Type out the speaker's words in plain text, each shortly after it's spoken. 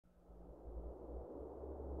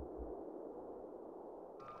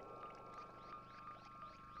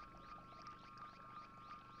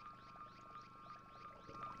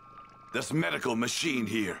This medical machine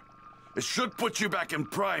here. It should put you back in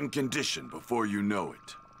prime condition before you know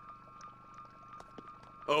it.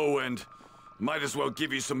 Oh, and might as well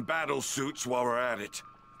give you some battle suits while we're at it.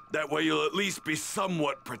 That way you'll at least be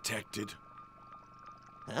somewhat protected.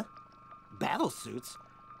 Huh? Battle suits?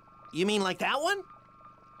 You mean like that one?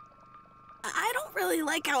 I don't really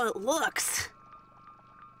like how it looks.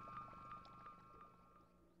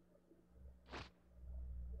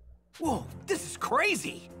 Whoa, this is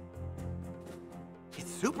crazy! It's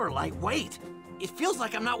super lightweight. It feels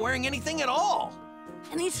like I'm not wearing anything at all.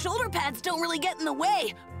 And these shoulder pads don't really get in the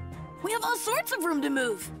way. We have all sorts of room to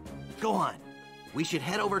move. Go on. We should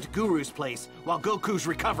head over to Guru's place while Goku's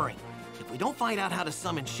recovering. If we don't find out how to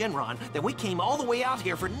summon Shenron, then we came all the way out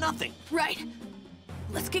here for nothing. Right.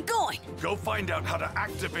 Let's get going. Go find out how to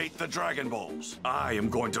activate the Dragon Balls. I am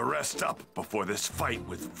going to rest up before this fight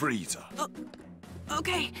with Frieza.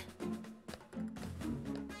 Okay.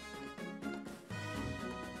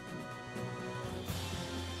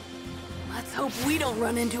 Let's hope we don't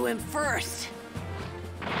run into him first.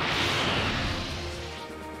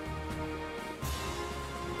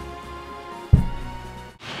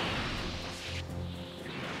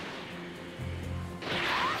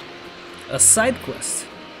 A side quest.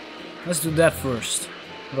 Let's do that first.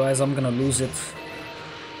 Otherwise I'm gonna lose it.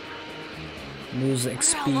 Lose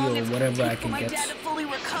XP or whatever I can get.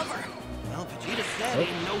 Well, Vegeta said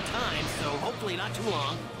in no time, so hopefully not too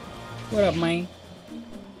long. What up, man?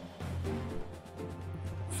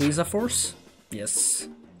 Frieza Force? Yes.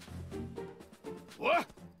 What?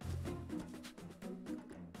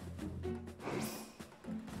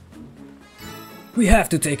 We have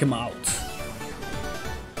to take him out.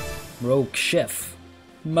 Rogue Chef.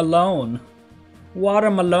 Malone.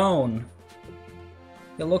 Watermelon.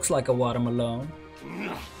 It looks like a watermelon.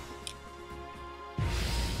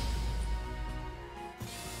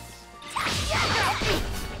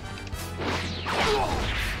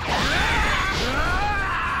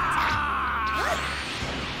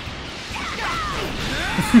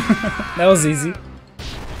 That was easy.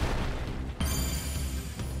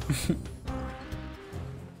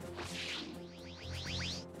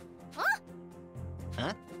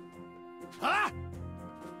 Huh? Huh?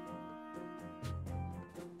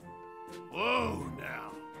 Whoa,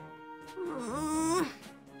 now.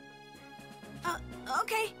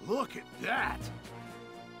 Okay. Look at that.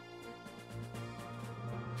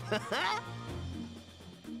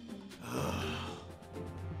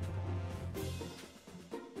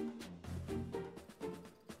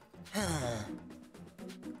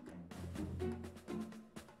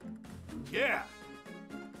 Yeah.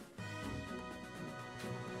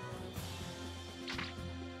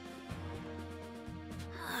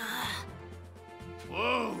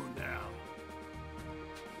 Whoa, now.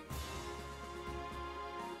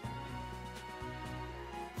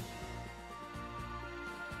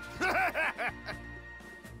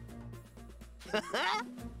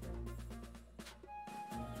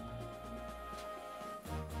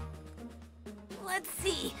 Let's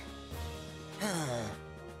see.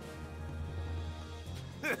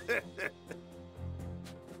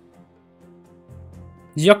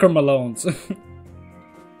 Yucca melons.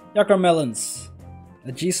 Yucca melons.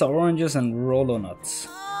 Ajisa oranges and Rolo nuts.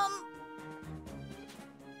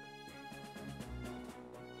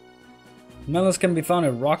 Melons can be found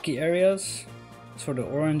in rocky areas. As for the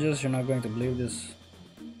oranges, you're not going to believe this.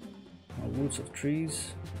 Roots of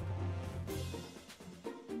trees.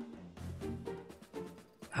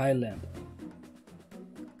 Highland.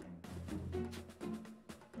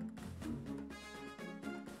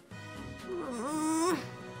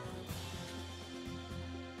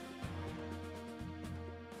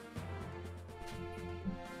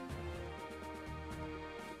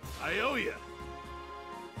 I owe you.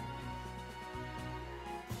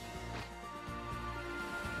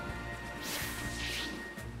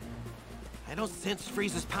 I don't sense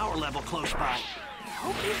Frieza's power level close by. I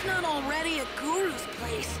hope he's not already at Guru's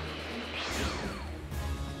place.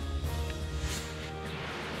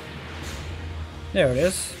 There it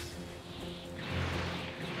is.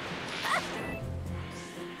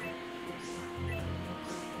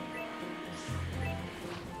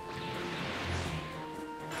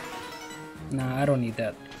 Nah, I don't need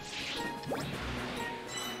that.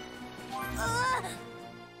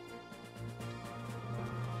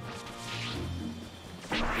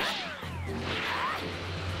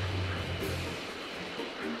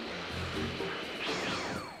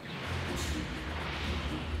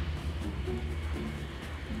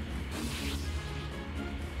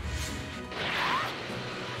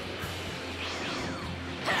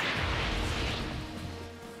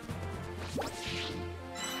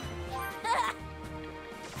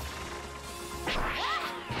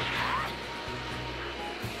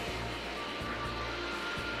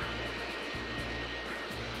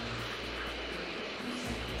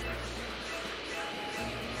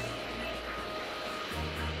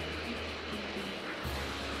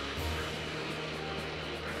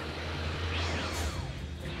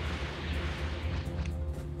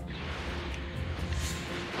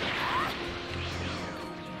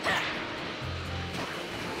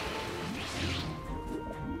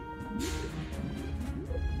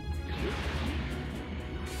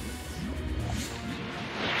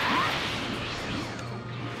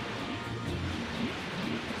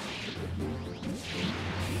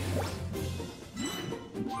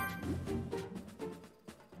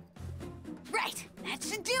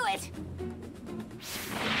 it!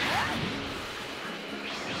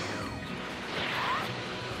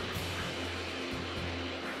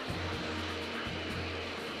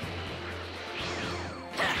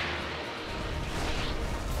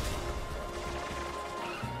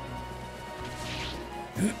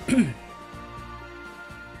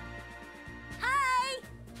 Hi!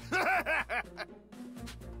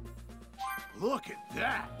 Look at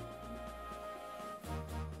that!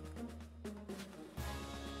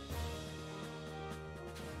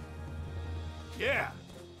 Yeah!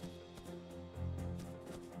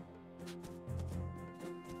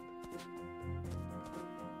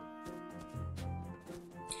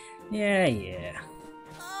 Yeah.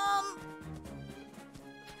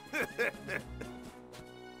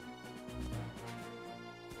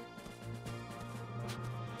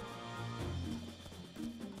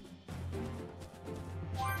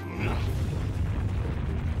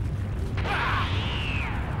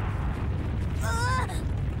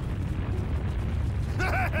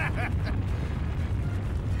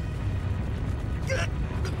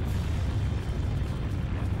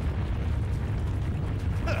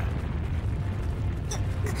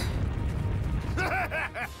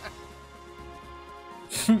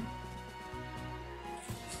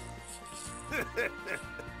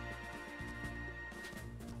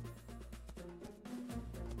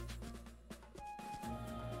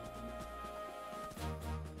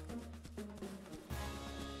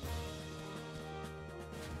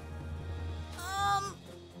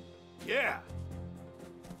 Yeah!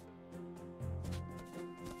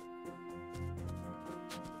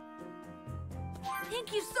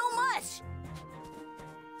 Thank you so much!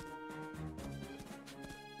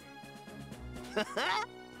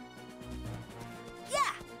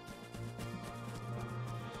 Yeah!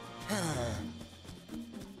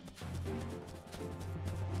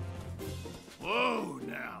 Whoa,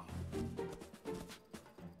 now!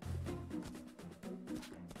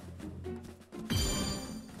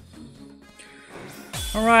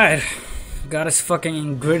 Alright. Got his fucking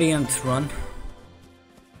ingredient run.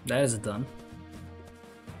 That is done.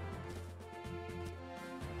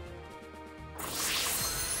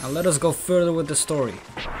 Now let us go further with the story.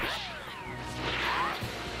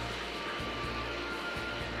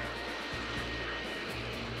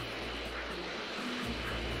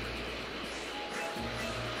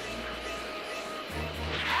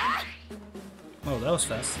 Oh, that was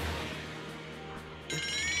fast.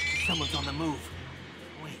 Someone's on the move.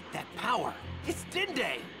 Wait, that power. It's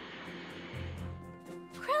Dende!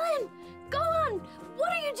 Krillin! Gohan!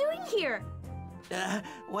 What are you doing here?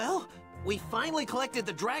 Well, we finally collected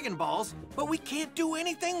the Dragon Balls, but we can't do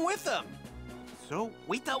anything with them. So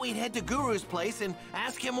we thought we'd head to Guru's place and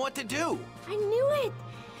ask him what to do. I knew it!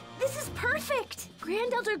 This is perfect!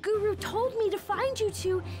 Grand Elder Guru told me to find you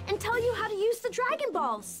two and tell you how to use the Dragon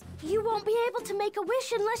Balls. You won't be able to make a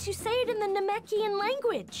wish unless you say it in the Namekian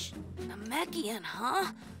language. Namekian,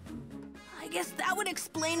 huh? I guess that would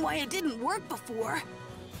explain why it didn't work before.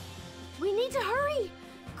 We need to hurry!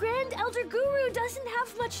 Grand Elder Guru doesn't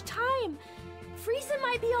have much time. Frieza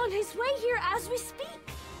might be on his way here as we speak.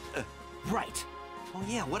 Right. Oh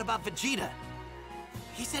yeah, what about Vegeta?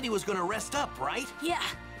 He said he was gonna rest up, right? Yeah.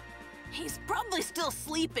 He's probably still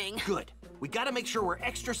sleeping. Good. We gotta make sure we're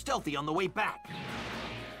extra stealthy on the way back.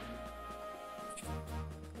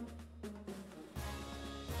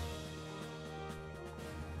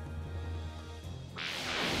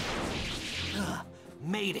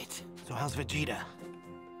 Made it. So how's Vegeta?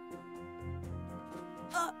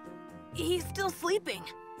 He's still sleeping.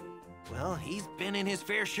 Well, he's been in his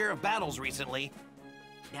fair share of battles recently.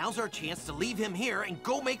 Now's our chance to leave him here and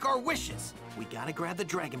go make our wishes. We gotta grab the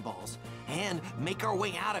Dragon Balls and make our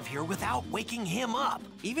way out of here without waking him up.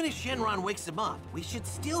 Even if Shenron wakes him up, we should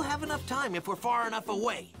still have enough time if we're far enough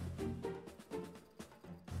away.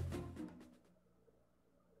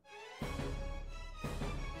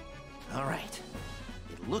 All right.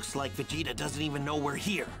 It looks like Vegeta doesn't even know we're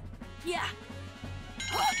here. Yeah.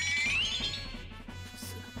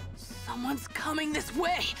 Someone's coming this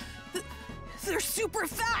way. They're super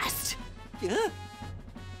fast. Huh?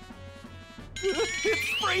 It's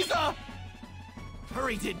Frieza!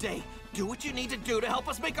 Hurry, Dende. Do what you need to do to help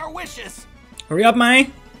us make our wishes. Hurry up,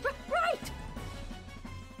 man. Right!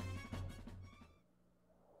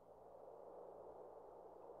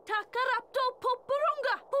 Takarapto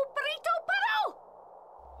Poporunga Poporito Paro!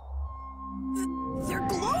 They're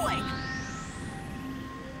glowing.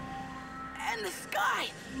 And the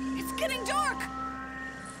sky, it's getting dark.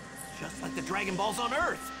 Just like the Dragon Balls on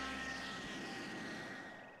Earth.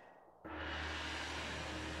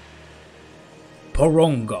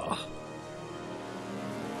 Poronga.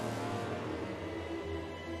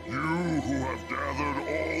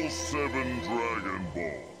 Dragon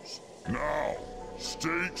Balls. Now,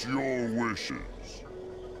 state your wishes.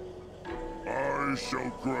 I shall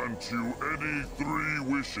grant you any 3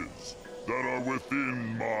 wishes that are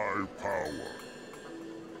within my power.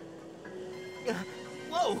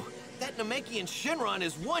 Whoa! That Namekian Shinron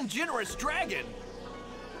is one generous dragon!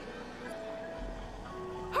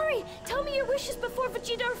 Hurry! Tell me your wishes before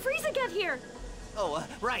Vegeta or Frieza get here! Oh,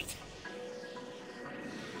 right.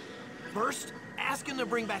 First, ask him to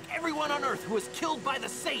bring back everyone on Earth who was killed by the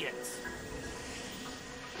Saiyans.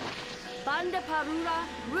 Banda Parura,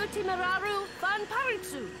 Rutimararu, Van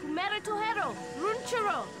Paritsu, Humeritohero,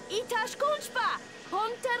 Runchuro, Itash Kunchpa,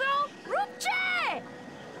 Pontero, Rupche!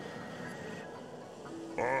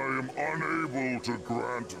 I am unable to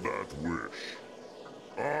grant that wish.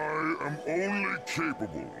 I am only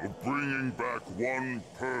capable of bringing back one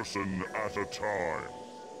person at a time.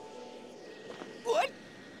 What?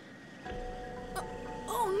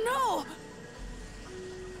 Oh no!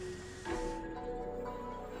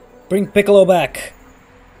 Bring Piccolo back.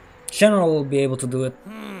 General will be able to do it.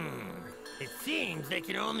 It seems they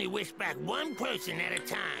can only wish back one person at a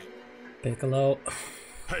time. Piccolo.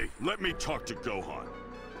 Hey, let me talk to Gohan.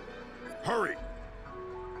 Hurry!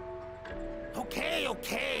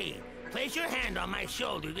 Okay. Place your hand on my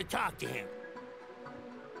shoulder to talk to him.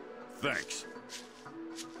 Thanks.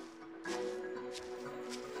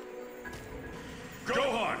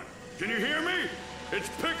 Gohan! Can you hear me? It's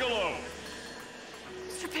Piccolo!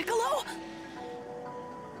 Mr. Piccolo?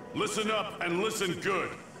 Listen up and listen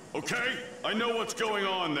good, okay? I know what's going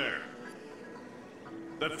on there.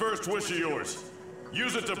 That first wish of yours,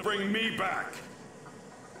 use it to bring me back.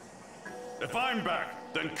 If I'm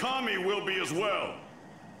back, then Kami will be as well.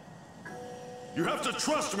 You have to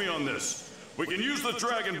trust me on this. We can use the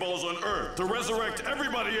Dragon Balls on Earth to resurrect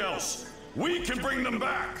everybody else. We can bring them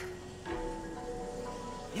back.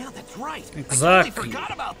 Yeah, that's right. Exactly. I totally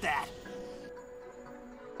forgot about that.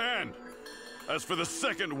 And as for the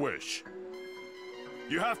second wish,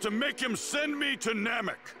 you have to make him send me to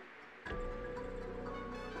Namek.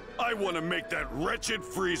 I want to make that wretched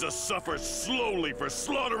Frieza suffer slowly for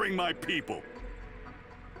slaughtering my people.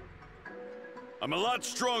 I'm a lot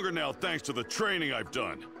stronger now thanks to the training I've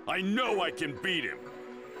done. I know I can beat him.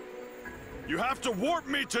 You have to warp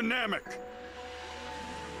me to Namek.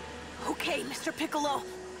 Okay, Mr. Piccolo.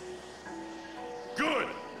 Good.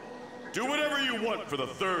 Do whatever you want for the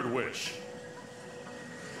third wish.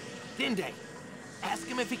 Dende, ask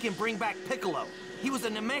him if he can bring back Piccolo. He was a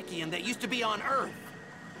Namekian that used to be on Earth.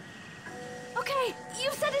 Okay,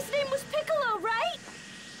 you said his name was Piccolo, right?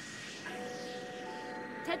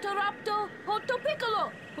 Tetorapto, Hoto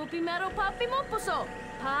Piccolo, Pupimero Papi Moposo,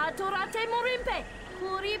 Patorate Morimpe,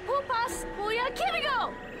 Puri Pupas, Puya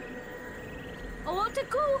Kirigo,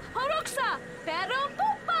 Oteku Horoksa, Pero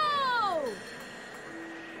Pupo!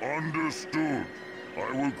 Understood.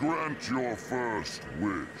 I will grant your first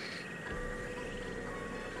wish.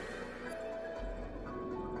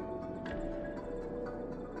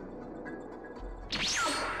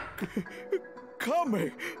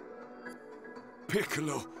 Kami!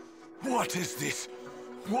 Piccolo, what is this?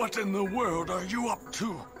 What in the world are you up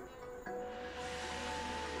to?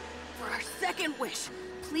 For our second wish,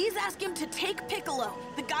 please ask him to take Piccolo,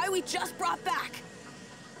 the guy we just brought back,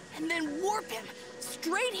 and then warp him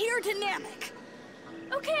straight here to Namek.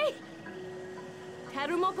 Okay.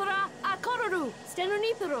 Tarumopura Akororu,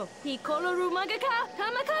 Stenunipuro, Hikoloru Magaka,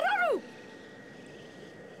 Tamakararu!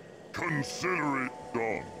 Consider it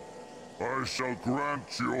done. I shall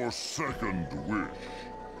grant your second wish.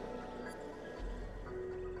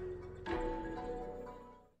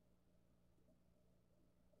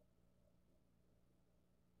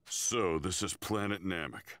 So, this is planet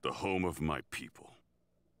Namek, the home of my people.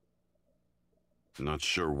 Not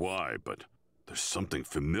sure why, but there's something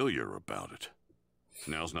familiar about it.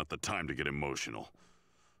 Now's not the time to get emotional.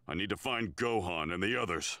 I need to find Gohan and the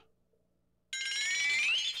others.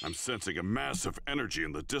 I'm sensing a massive energy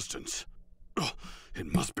in the distance. Ugh, it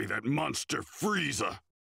must be that monster Frieza.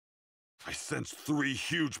 I sense 3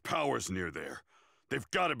 huge powers near there. They've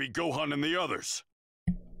got to be Gohan and the others.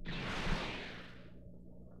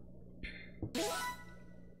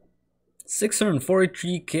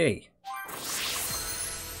 $643K.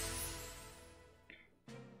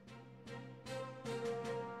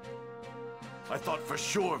 I thought for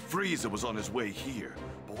sure Frieza was on his way here,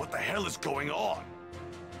 but what the hell is going on?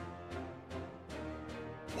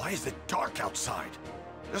 Why is it dark outside?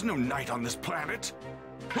 There's no night on this planet.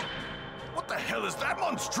 What the hell is that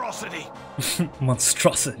monstrosity?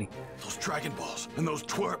 Monstrosity. Those Dragon Balls and those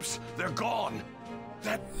twerps, they're gone.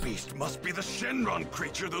 That beast must be the Shenron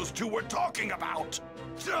creature those two were talking about.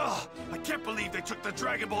 Ugh, I can't believe they took the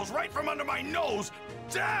Dragon Balls right from under my nose!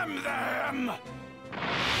 Damn them!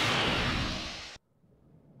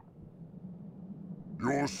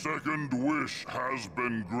 Your second wish has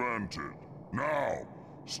been granted. Now,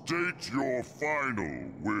 state your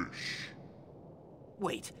final wish.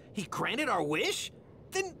 Wait, he granted our wish?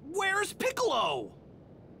 Then where's Piccolo?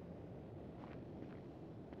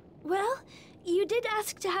 Well, you did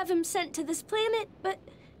ask to have him sent to this planet, but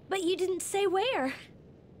you didn't say where.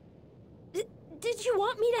 Did you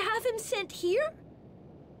want me to have him sent here?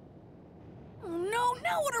 Oh, no,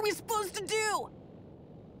 now what are we supposed to do?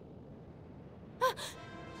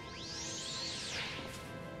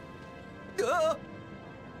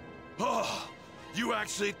 Oh, you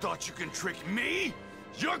actually thought you can trick me?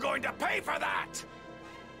 You're going to pay for that!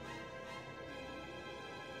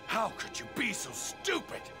 How could you be so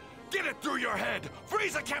stupid? Get it through your head!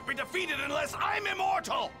 Frieza can't be defeated unless I'm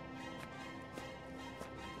immortal!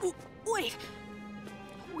 Wait,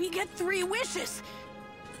 we get 3 wishes.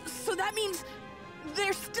 So that means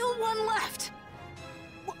there's still one left.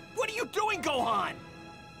 What are you doing, Gohan?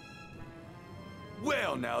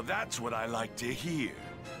 Well, now that's what I like to hear.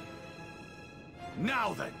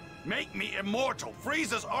 Now then, make me immortal.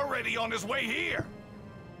 Frieza's already on his way here.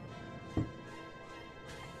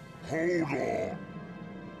 Hold on.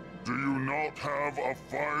 Do you not have a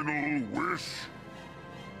final wish?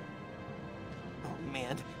 Oh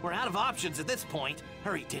man, we're out of options at this point.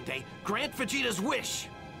 Hurry, Tinte, grant Vegeta's wish.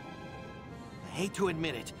 I hate to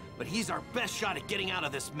admit it, but he's our best shot at getting out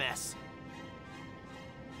of this mess.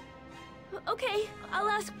 Okay, I'll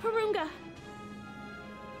ask Porunga.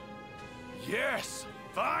 Yes,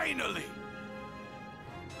 finally!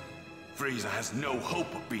 Frieza has no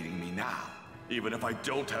hope of beating me now. Even if I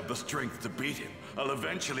don't have the strength to beat him, I'll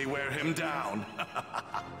eventually wear him down.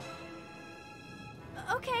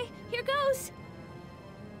 Okay, here goes.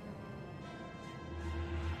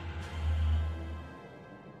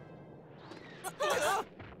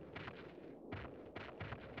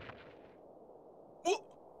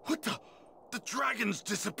 What the? The dragons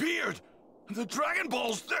disappeared! The Dragon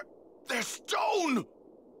Balls, they're stone!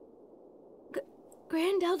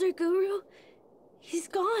 Grand Elder Guru, he's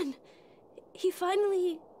gone. He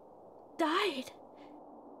finally died.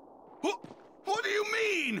 What do you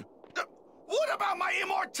mean? What about my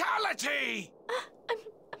immortality?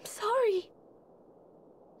 I'm sorry.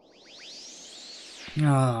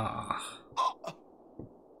 Ah.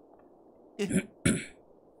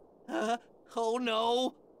 Oh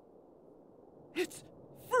no! It's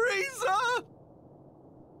Frieza!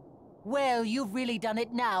 Well, you've really done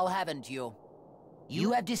it now, haven't you?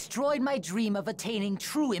 You have destroyed my dream of attaining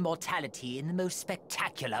true immortality in the most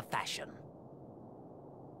spectacular fashion.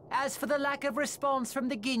 As for the lack of response from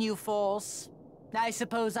the Ginyu Force, I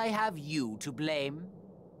suppose I have you to blame.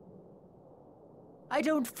 I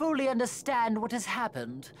don't fully understand what has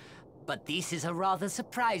happened, but this is a rather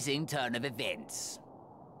surprising turn of events.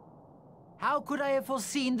 How could I have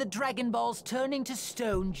foreseen the Dragon Balls turning to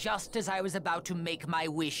stone just as I was about to make my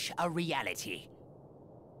wish a reality?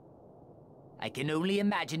 I can only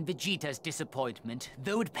imagine Vegeta's disappointment,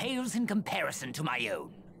 though it pales in comparison to my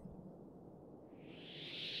own.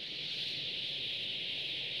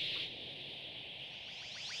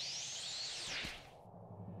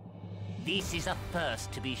 This is a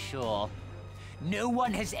first, to be sure. No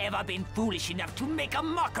one has ever been foolish enough to make a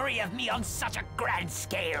mockery of me on such a grand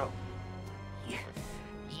scale.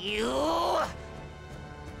 You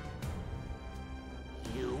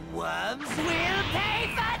worms will pay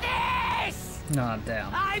for this! Nah,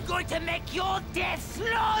 damn. I'm going to make your deaths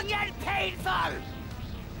long and painful!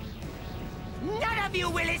 None of you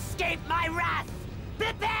will escape my wrath!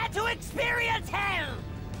 Prepare to experience hell!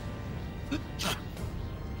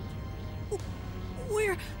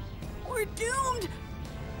 We're doomed!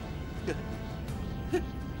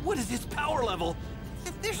 What is his power level?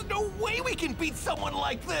 There's no way we can beat someone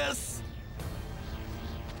like this!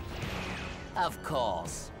 Of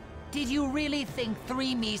course. Did you really think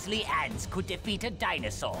 3 measly ants could defeat a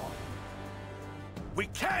dinosaur? We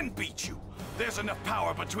can beat you! There's enough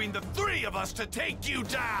power between the 3 of us to take you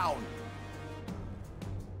down!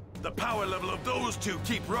 The power level of those 2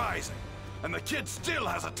 keep rising, and the kid still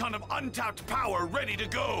has a ton of untapped power ready to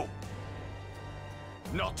go!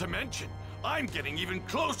 Not to mention, I'm getting even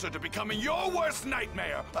closer to becoming your worst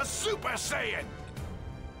nightmare, a Super Saiyan!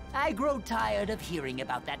 I grow tired of hearing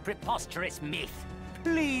about that preposterous myth.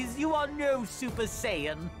 Please, you are no Super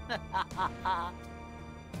Saiyan.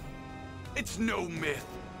 It's no myth.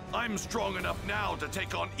 I'm strong enough now to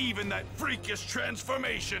take on even that freakish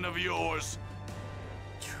transformation of yours.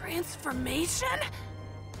 Transformation?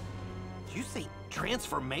 Did you say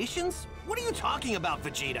Transformations? What are you talking about,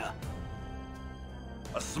 Vegeta?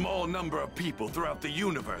 A small number of people throughout the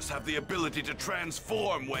universe have the ability to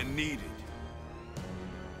transform when needed.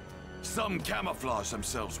 Some camouflage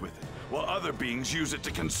themselves with it, while other beings use it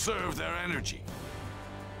to conserve their energy.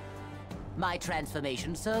 My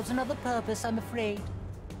transformation serves another purpose, I'm afraid.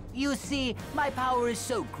 You see, my power is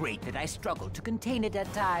so great that I struggle to contain it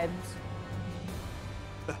at times.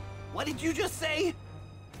 What did you just say?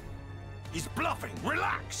 He's bluffing.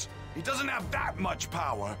 Relax! He doesn't have that much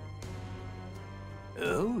power.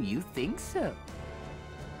 Oh, you think so?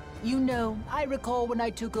 You know, I recall when I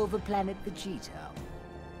took over planet Vegeta.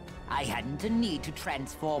 I hadn't a need to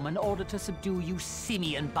transform in order to subdue you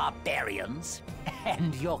simian barbarians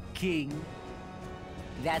and your king.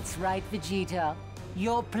 That's right, Vegeta.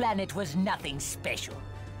 Your planet was nothing special.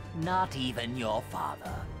 Not even your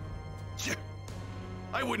father.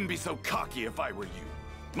 I wouldn't be so cocky if I were you.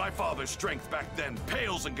 My father's strength back then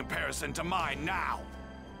pales in comparison to mine now.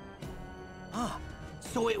 Huh.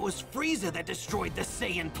 So it was Frieza that destroyed the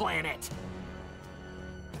Saiyan planet.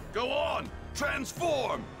 Go on!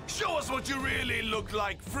 Transform! Show us what you really look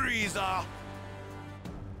like, Frieza!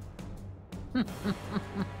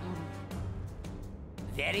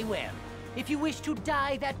 Very well. If you wish to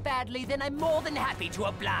die that badly, then I'm more than happy to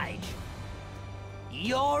oblige.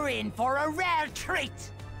 You're in for a rare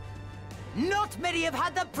treat! Not many have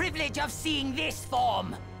had the privilege of seeing this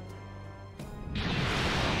form.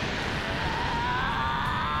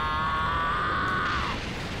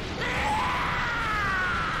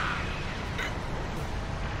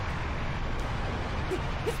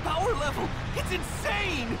 His power level, it's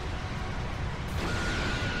insane!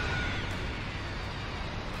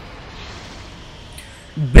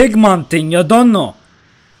 Big man thing, you don't know.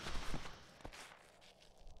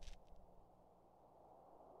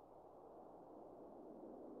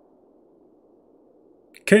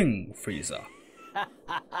 King Frieza.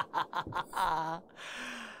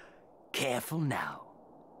 Careful now.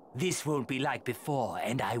 This won't be like before,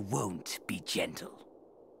 and I won't be gentle.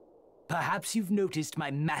 Perhaps you've noticed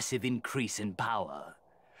my massive increase in power.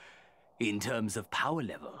 In terms of power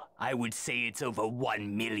level, I would say it's over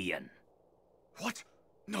 1 million. What?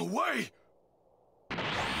 No way!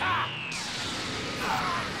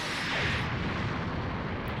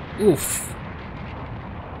 Oof.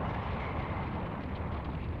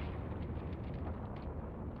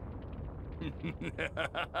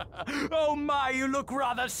 Oh my, you look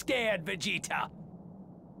rather scared, Vegeta.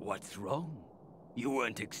 What's wrong? You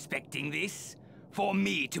weren't expecting this? For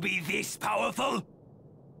me to be this powerful?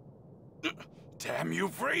 Damn you,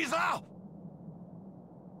 Frieza!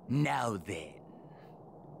 Now then,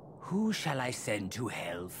 who shall I send to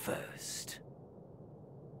hell first?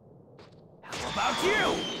 How about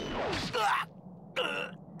you?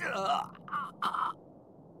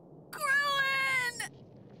 Krillin!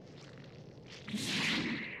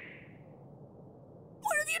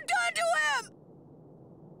 What have you done to him?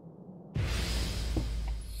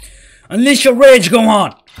 Unleash your rage, go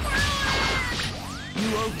on!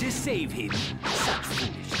 You ought to save him. Such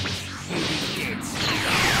foolishness. He'll be dead soon.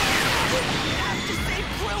 You have to save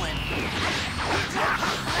Krillin!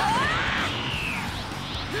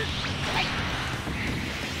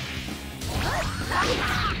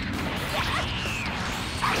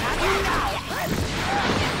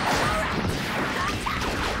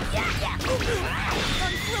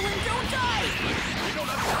 Krillin, don't die! We don't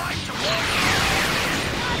have time to worry!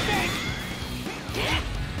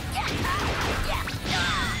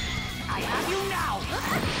 I have you now!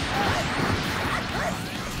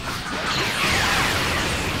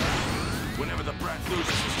 Whenever the brat loses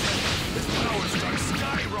his temper, his power starts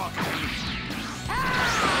skyrocketing.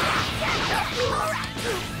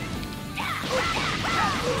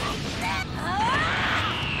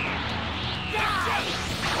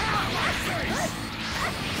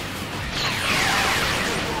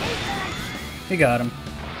 He got him.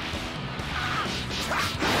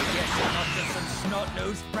 Guess you're not just some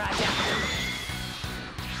snot-nosed brat after.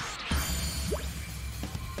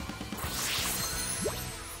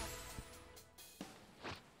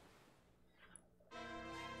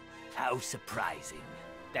 How surprising.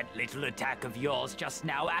 That little attack of yours just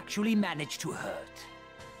now actually managed to hurt.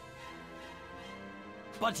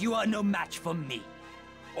 But you are no match for me.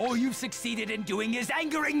 All you've succeeded in doing is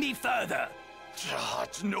angering me further.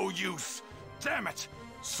 It's no use. Damn it!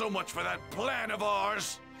 So much for that plan of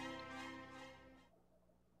ours!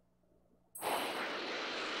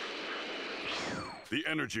 The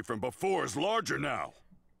energy from before is larger now.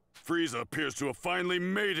 Frieza appears to have finally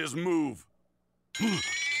made his move.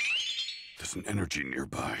 There's an energy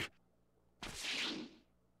nearby.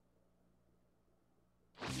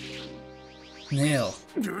 Nail.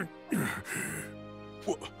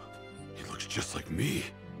 What? He looks just like me.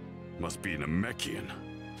 Must be Namekian.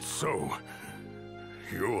 So,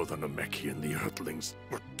 you're the Namekian the Earthlings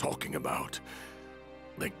were talking about.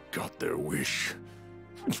 They got their wish.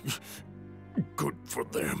 Good for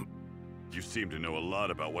them. You seem to know a lot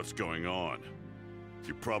about what's going on.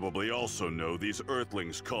 You probably also know these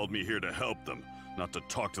Earthlings called me here to help them, not to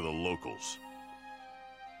talk to the locals.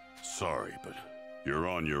 Sorry, but you're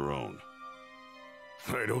on your own.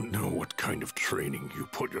 I don't know what kind of training you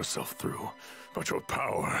put yourself through, but your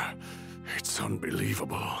power, it's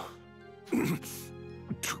unbelievable.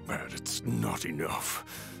 Too bad it's not enough.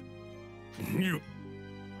 You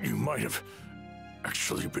might have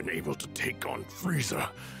actually been able to take on Frieza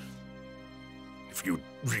if you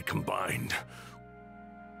recombined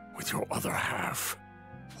with your other half.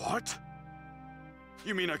 What?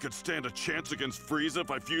 You mean I could stand a chance against Frieza if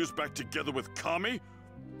I fused back together with Kami?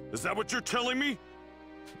 Is that what you're telling me?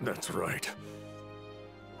 That's right.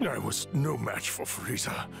 I was no match for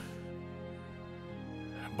Frieza.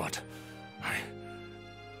 But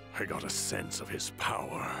I got a sense of his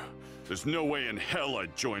power. There's no way in hell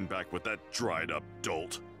I'd join back with that dried-up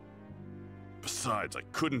dolt. Besides, I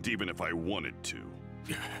couldn't even if I wanted to.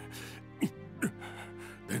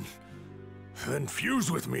 Then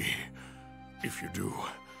fuse with me. If you do,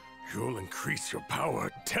 you'll increase your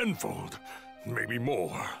power tenfold, maybe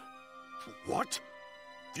more. What?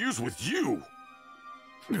 Fuse with you?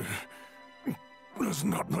 There's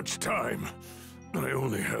not much time. I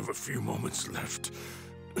only have a few moments left.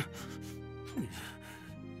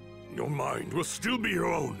 Your mind will still be your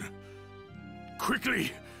own.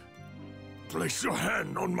 Quickly, place your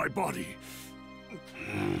hand on my body.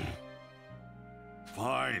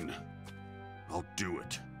 Fine. I'll do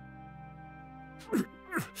it.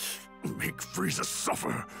 Make Frieza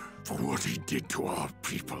suffer for what he did to our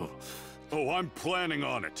people. Oh, I'm planning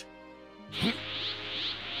on it.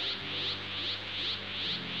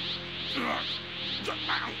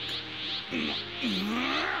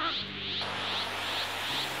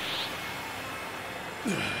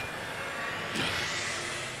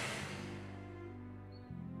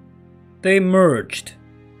 They merged.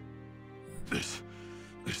 This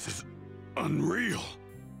is unreal.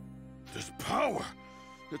 This power,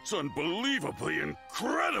 it's unbelievably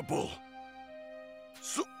incredible.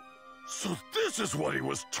 So this is what he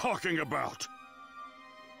was talking about.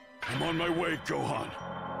 I'm on my way, Gohan.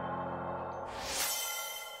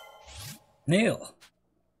 Nail.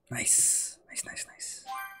 Nice. Nice.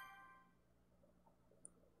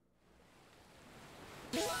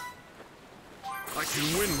 I can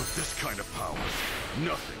win with this kind of power.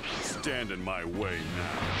 Nothing can stand in my way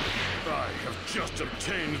now. I have just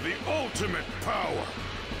obtained the ultimate power.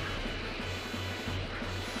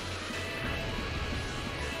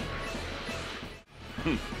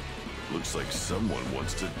 Looks like someone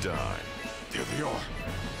wants to die. There they are.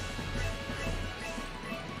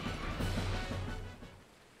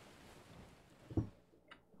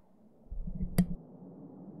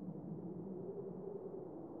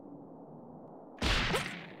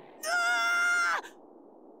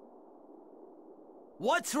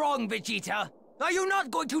 What's wrong, Vegeta? Are you not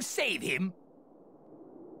going to save him?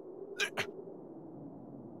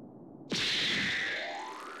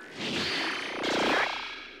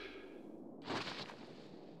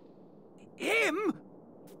 Him?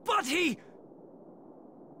 But he...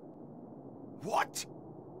 What?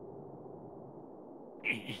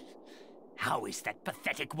 How is that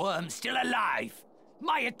pathetic worm still alive?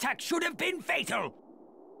 My attack should have been fatal!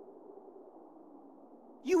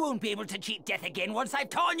 You won't be able to cheat death again once I've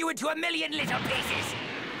torn you into a million little pieces!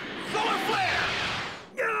 Solar flare!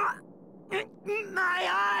 My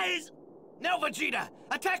eyes! Now, Vegeta,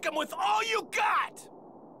 attack him with all you got!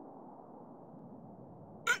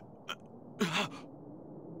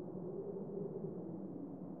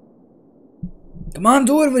 Come on,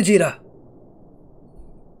 do it, Vegeta.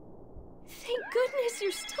 Thank goodness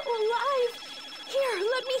you're still alive. Here,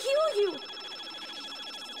 let me heal you.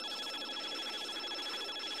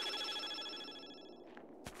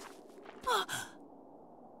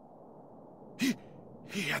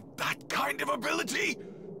 He had that kind of ability?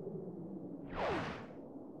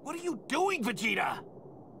 What are you doing, Vegeta?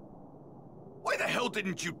 Why the hell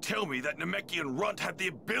didn't you tell me that Namekian Runt had the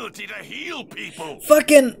ability to heal people?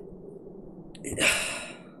 Fucking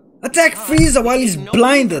attack Frieza while he's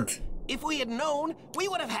blinded. If we had known, we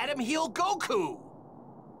would have had him heal Goku.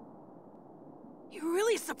 You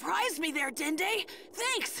really surprised me there, Dende.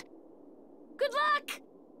 Thanks. Good luck.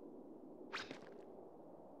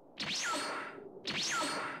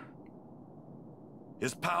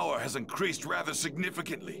 His power has increased rather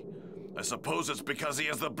significantly. I suppose it's because he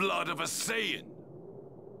has the blood of a Saiyan.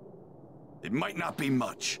 It might not be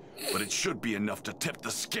much, but it should be enough to tip the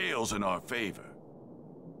scales in our favor.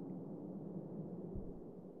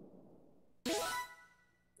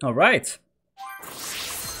 All right.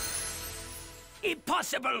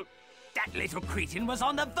 Impossible! That little cretin was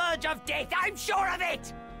on the verge of death, I'm sure of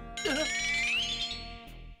it!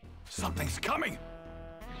 Something's coming!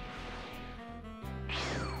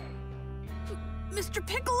 Mr.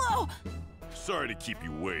 Piccolo! Sorry to keep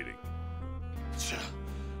you waiting.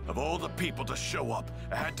 Of all the people to show up,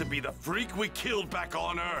 it had to be the freak we killed back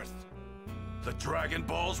on Earth. The Dragon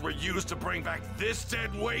Balls were used to bring back this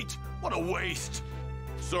dead weight? What a waste!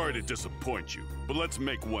 Sorry to disappoint you, but let's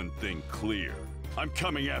make one thing clear. I'm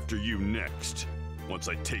coming after you next. Once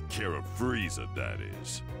I take care of Frieza, that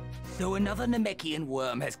is. So another Namekian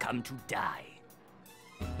worm has come to die.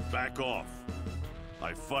 Back off.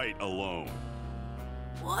 I fight alone.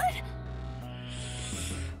 What?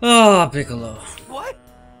 Ah, Piccolo. What?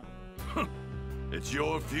 It's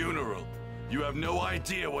your funeral. You have no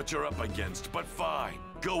idea what you're up against, but fine.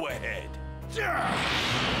 Go ahead. There's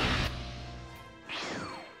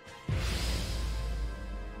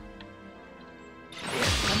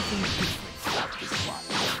something different about this one.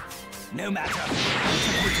 No matter what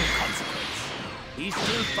little consequence, he's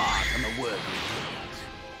still far from a worthy opponent.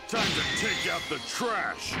 Time to take out the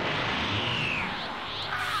trash.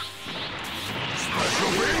 Special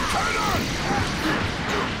beam cannon!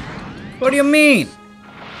 What do you mean?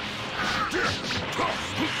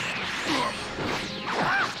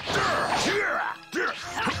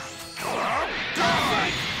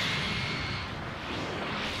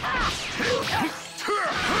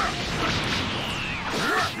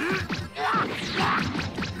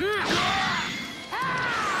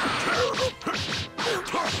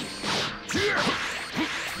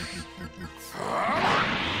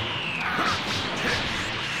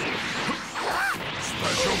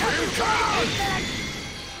 Special beam cannon!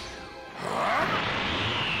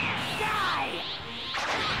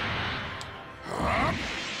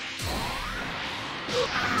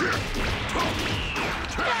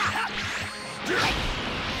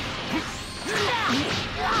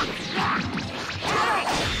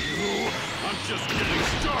 I'm just getting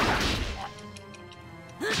started.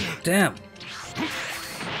 Damn.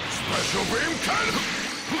 Special beam cannon!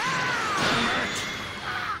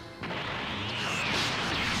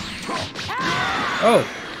 Oh.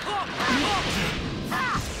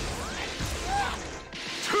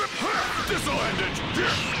 This'll end it!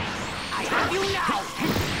 I have you now!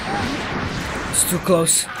 It's too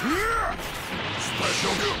close.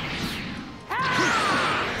 Special...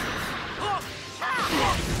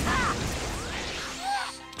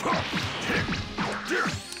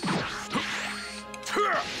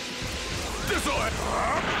 This'll end...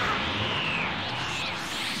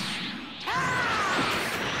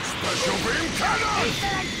 Special beam cannon!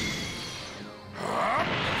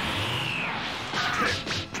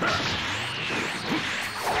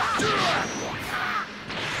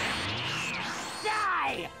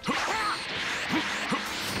 Die!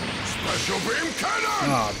 Special beam cannon!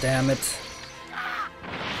 Oh, damn it.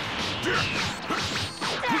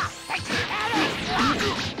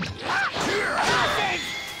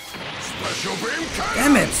 Special beam cannon!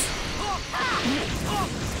 Damn it.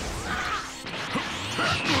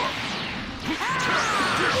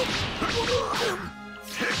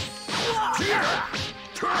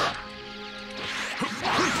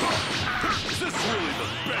 Is this really the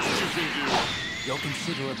best you can do? You're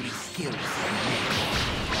considerably skilled.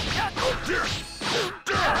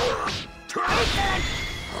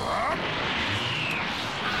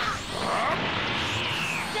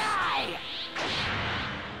 Die!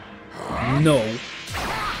 No.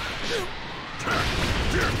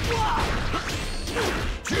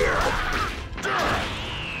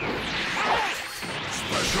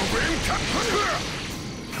 Special beam cannon!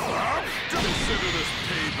 Consider this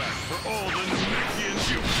payback for all the Namekians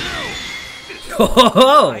you killed!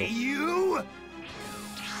 Oh. You?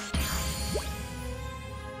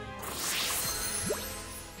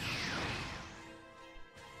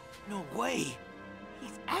 No way!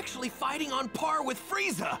 He's actually fighting on par with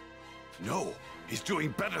Frieza! No, he's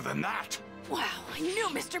doing better than that. Wow, I knew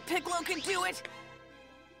Mr. Piccolo could do it!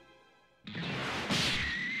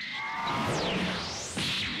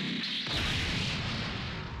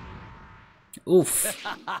 Oof.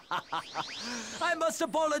 I must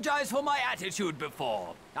apologize for my attitude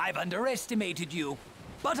before. I've underestimated you,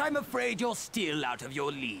 but I'm afraid you're still out of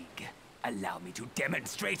your league. Allow me to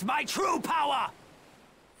demonstrate my true power!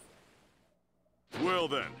 Well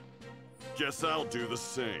then, Guess I'll do the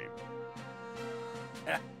same.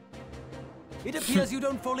 It appears you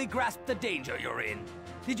don't fully grasp the danger you're in.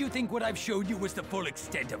 Did you think what I've showed you was the full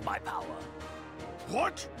extent of my power?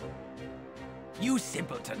 What? You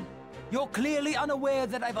simpleton. You're clearly unaware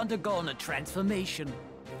that I've undergone a transformation.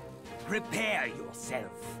 Prepare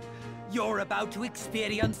yourself. You're about to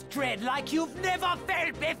experience dread like you've never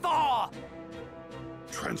felt before!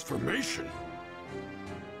 Transformation?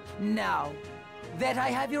 Now that I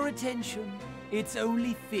have your attention, it's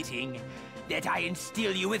only fitting that I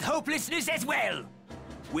instill you with hopelessness as well!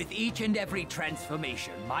 With each and every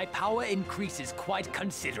transformation, my power increases quite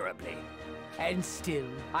considerably. And still,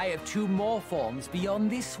 I have 2 more forms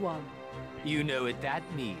beyond this one. You know what that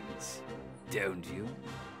means, don't you?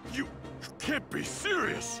 You can't be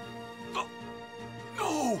serious!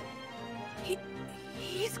 No!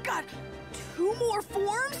 He's got 2 more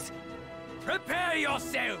forms? Prepare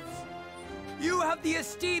yourselves! You have the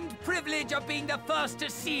esteemed privilege of being the first to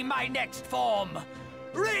see my next form.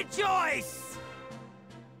 Rejoice!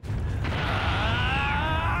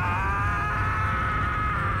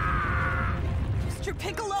 Mr.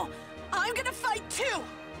 Piccolo, I'm gonna fight too!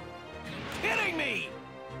 Kidding me!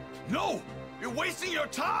 No! You're wasting your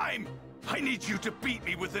time! I need you to beat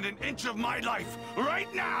me within an inch of my life,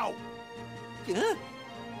 right now!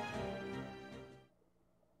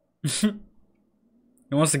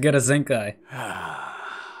 He wants to get a Zenkai.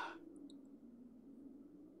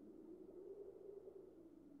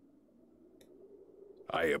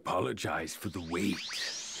 I apologize for the wait.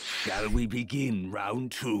 Shall we begin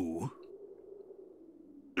round 2?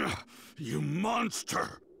 You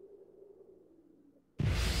monster!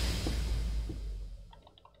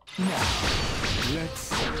 Now, let's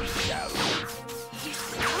see, shall we? He's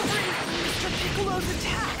covering Mr. Piccolo's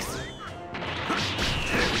attacks!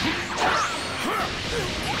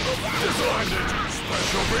 Dislanded!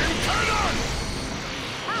 Special beam cannon!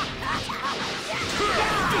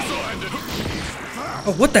 Dislanded!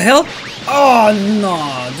 Oh, what the hell? Oh, no.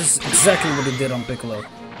 This is exactly what he did on Piccolo.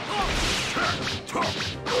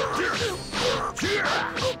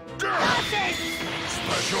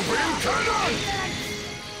 Special beam cannon!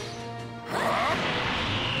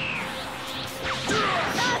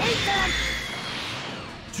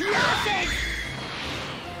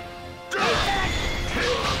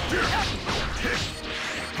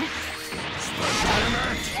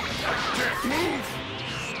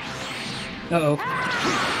 Uh-oh.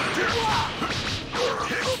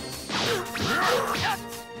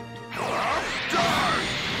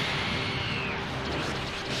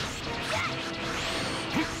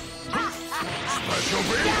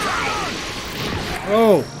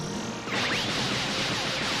 Oh!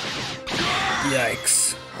 Yikes.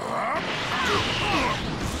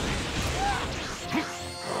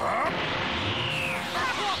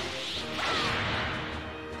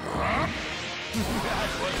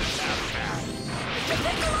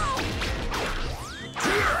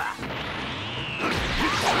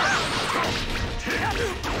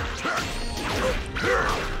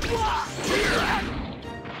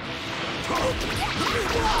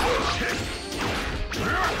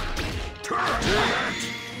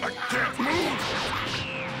 I can't move!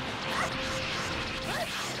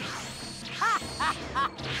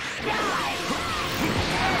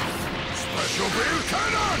 Special beam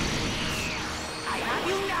cannon! I have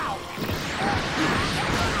you now!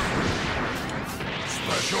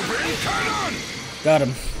 Special beam cannon! Got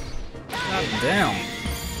him. God damn.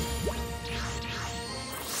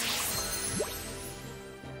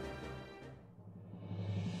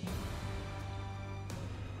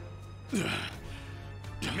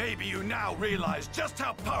 Maybe you now realize just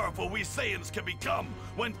how powerful we Saiyans can become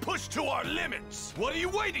when pushed to our limits. What are you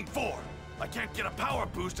waiting for? I can't get a power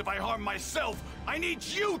boost if I harm myself. I need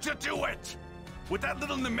you to do it! With that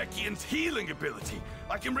little Namekian's healing ability,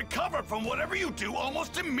 I can recover from whatever you do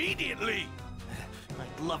almost immediately.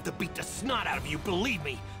 I'd love to beat the snot out of you, believe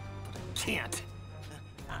me, but I can't.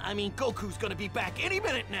 I mean, Goku's gonna be back any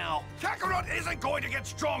minute now. Kakarot isn't going to get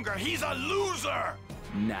stronger. He's a loser!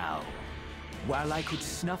 Now, while I could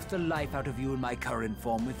snuff the life out of you in my current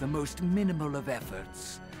form with the most minimal of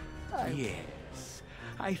efforts, yes,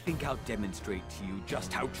 I think I'll demonstrate to you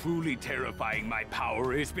just how truly terrifying my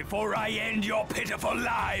power is before I end your pitiful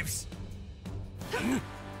lives!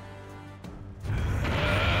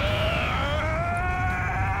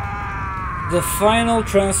 The final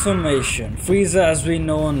transformation. Frieza as we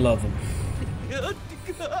know and love him.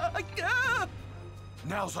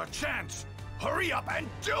 Now's our chance. Hurry up and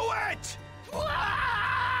do it!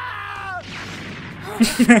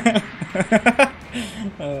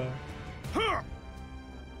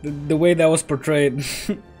 The way that was portrayed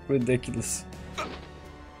ridiculous.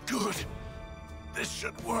 Good. This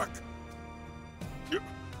should work.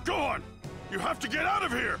 Go on! You have to get out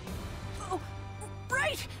of here! Oh,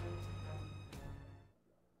 right!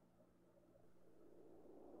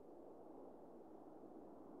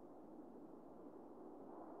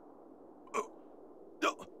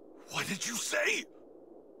 What did you say?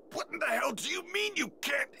 What in the hell do you mean you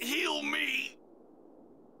can't heal me?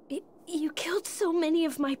 You killed so many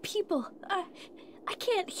of my people. I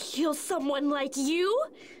can't heal someone like you.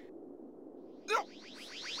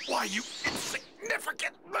 Why, you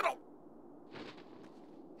insignificant little...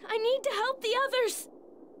 I need to help the others.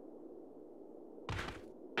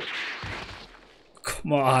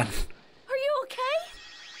 Come on. Are you okay?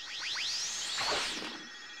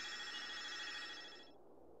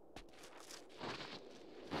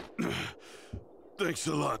 Thanks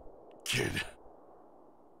a lot, kid.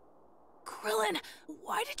 Krillin,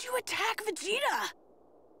 why did you attack Vegeta?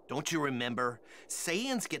 Don't you remember?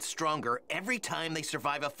 Saiyans get stronger every time they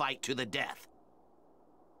survive a fight to the death.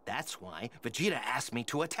 That's why Vegeta asked me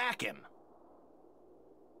to attack him.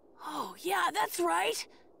 Oh, yeah, that's right.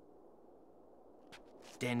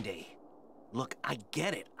 Dende, look, I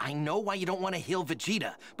get it. I know why you don't want to heal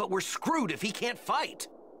Vegeta, but we're screwed if he can't fight.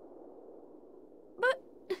 But...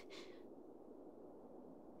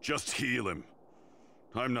 Just heal him.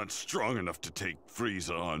 I'm not strong enough to take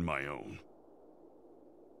Frieza on my own.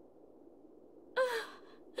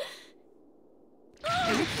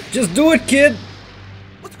 Just do it, kid!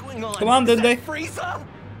 What's going on? Come on, Is Dende. that Frieza?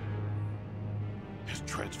 His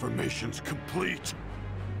transformation's complete.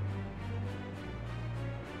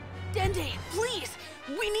 Dende, please!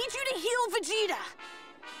 We need you to heal Vegeta!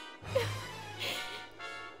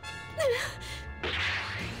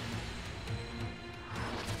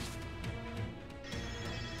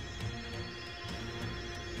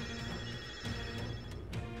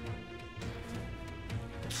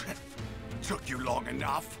 Took you long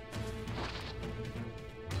enough.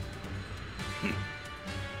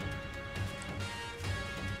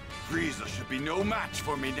 Frieza should be no match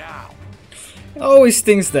for me now. Always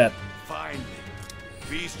thinks that. Finally,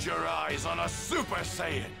 feast your eyes on a Super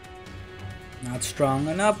Saiyan. Not strong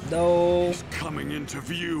enough though. He's coming into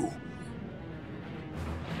view.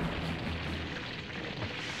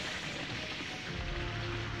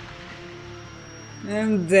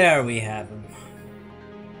 And there we have him.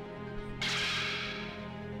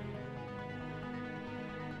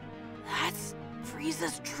 That's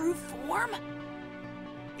Frieza's true form?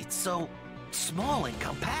 It's so small and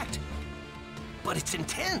compact, but it's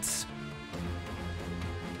intense.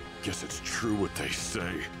 Guess it's true what they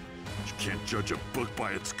say. You can't judge a book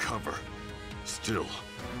by its cover. Still,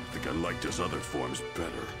 I think I liked his other forms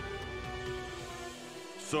better.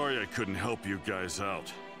 Sorry I couldn't help you guys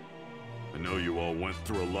out. I know you all went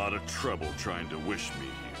through a lot of trouble trying to wish me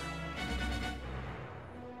here.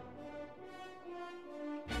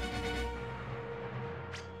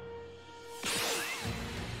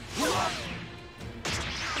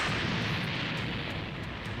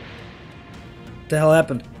 What the hell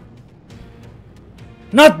happened?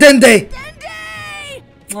 Not Dende! Dende!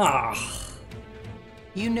 Ah.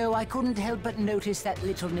 You know, I couldn't help but notice that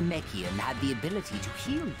little Namekian had the ability to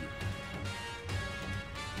heal you.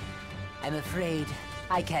 I'm afraid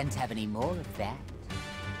I can't have any more of that.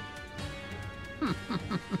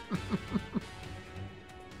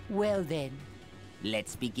 Well then,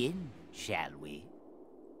 let's begin, shall we?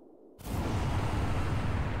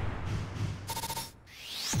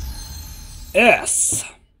 Yes!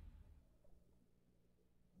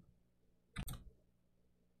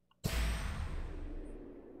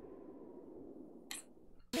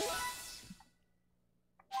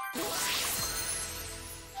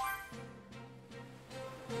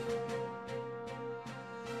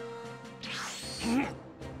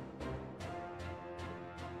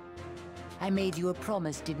 I made you a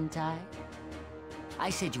promise, didn't I? I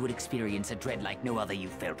said you would experience a dread like no other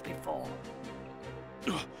you've felt before.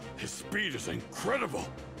 His speed is incredible!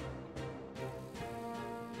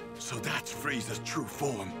 So that's Frieza's true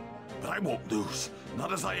form. But I won't lose.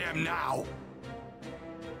 Not as I am now.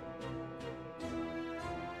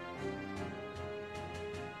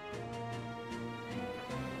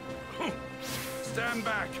 Stand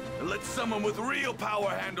back and let someone with real power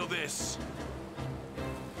handle this.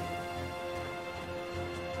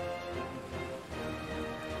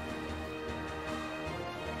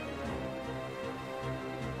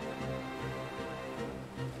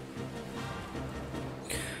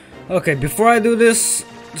 Okay, before I do this,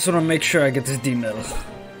 just wanna make sure I get this D-medal.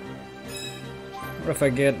 Or if I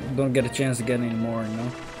don't get a chance to get any more, you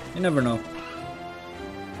know? You never know.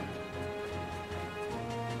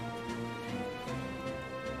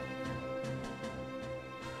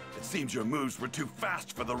 Seems your moves were too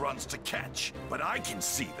fast for the runs to catch, but I can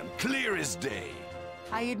see them clear as day.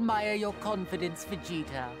 I admire your confidence,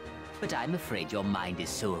 Vegeta. But I'm afraid your mind is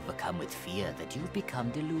so overcome with fear that you've become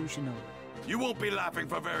delusional. You won't be laughing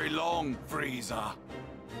for very long, Frieza.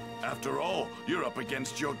 After all, you're up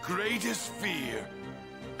against your greatest fear.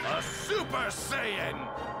 A Super Saiyan!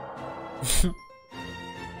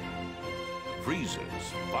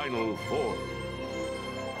 Frieza's final form.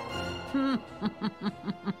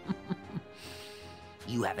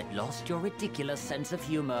 You haven't lost your ridiculous sense of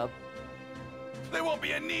humor. There won't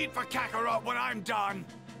be a need for Kakarot when I'm done.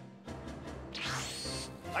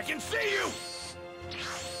 I can see you!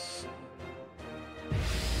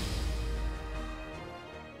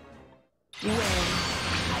 Well,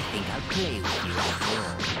 I think I'll play with you after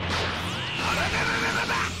all.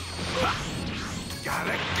 Got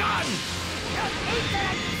a gun!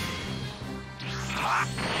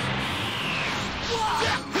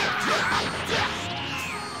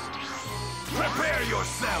 Prepare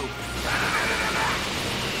yourself!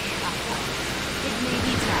 It may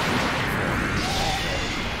be time.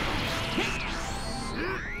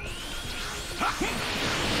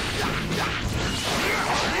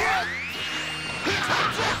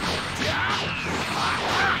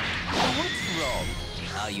 What's wrong?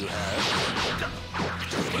 Are you hurt?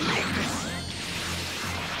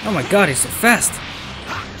 Oh my god, he's so fast!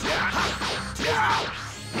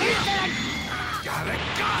 Got a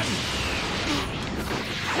gun!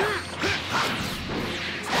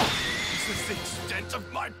 Is this the extent of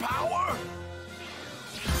my power?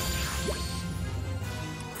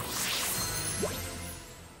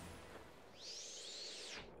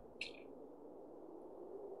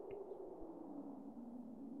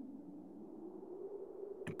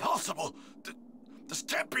 Impossible! This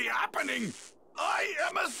can't be happening! I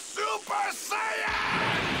am a Super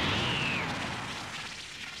Saiyan!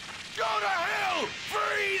 Go to hell,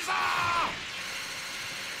 Frieza!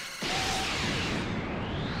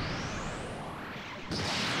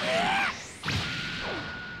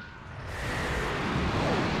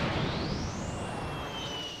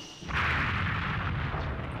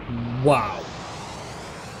 Wow.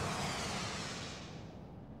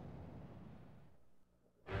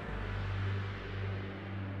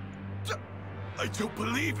 I don't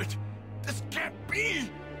believe it! This can't be!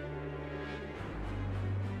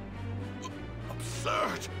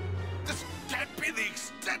 Absurd! This can't be the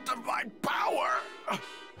extent of my power!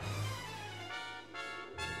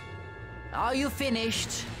 Are you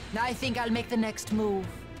finished? I think I'll make the next move.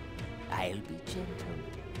 I'll be gentle.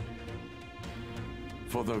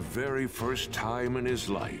 For the very first time in his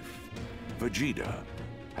life, Vegeta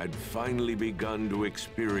had finally begun to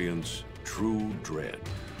experience true dread.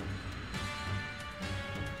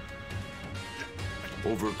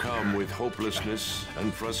 Overcome with hopelessness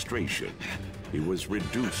and frustration, he was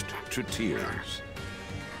reduced to tears.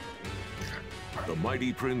 The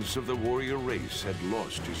mighty prince of the warrior race had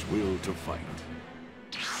lost his will to fight.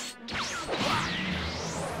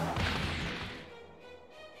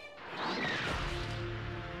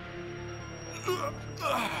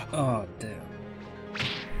 Oh, damn.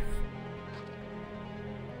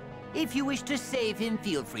 If you wish to save him,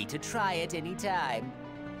 feel free to try at any time.